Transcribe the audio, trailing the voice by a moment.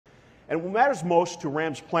And what matters most to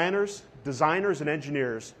Ram's planners, designers, and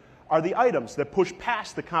engineers are the items that push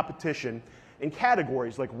past the competition in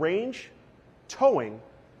categories like range, towing,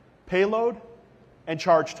 payload, and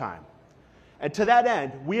charge time. And to that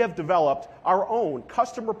end, we have developed our own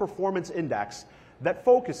customer performance index that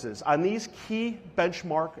focuses on these key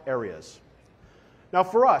benchmark areas. Now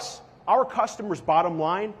for us, our customers' bottom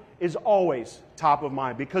line is always top of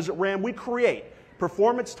mind because at Ram we create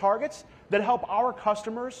performance targets that help our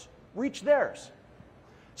customers reach theirs.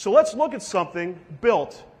 So let's look at something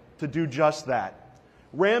built to do just that.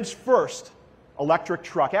 Ram's first electric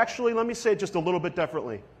truck. Actually, let me say it just a little bit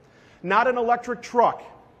differently. Not an electric truck,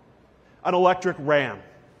 an electric Ram.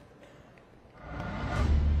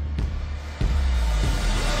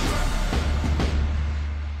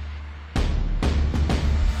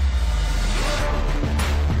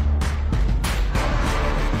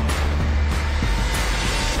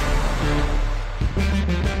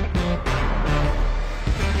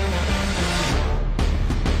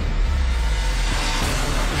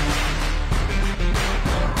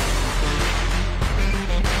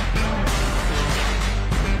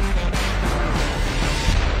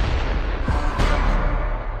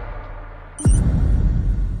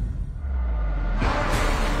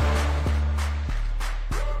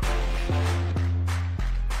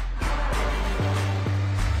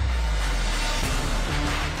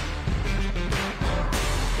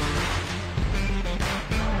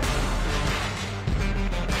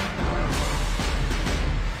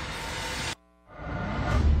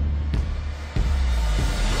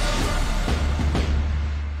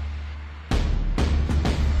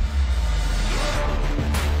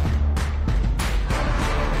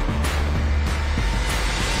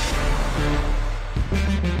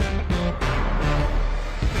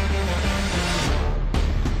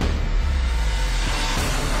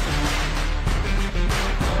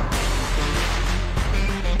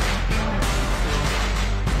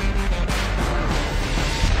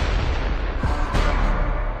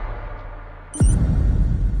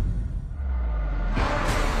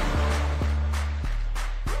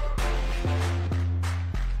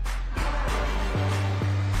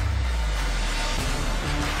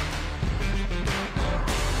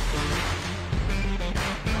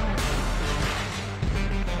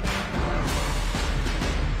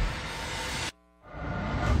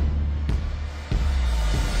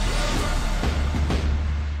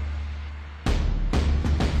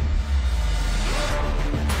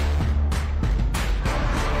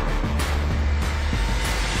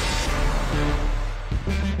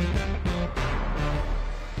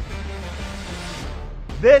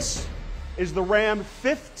 This is the Ram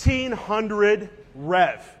 1500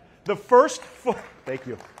 REV. The first, thank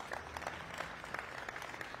you.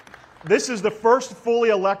 This is the first fully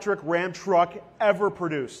electric Ram truck ever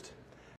produced.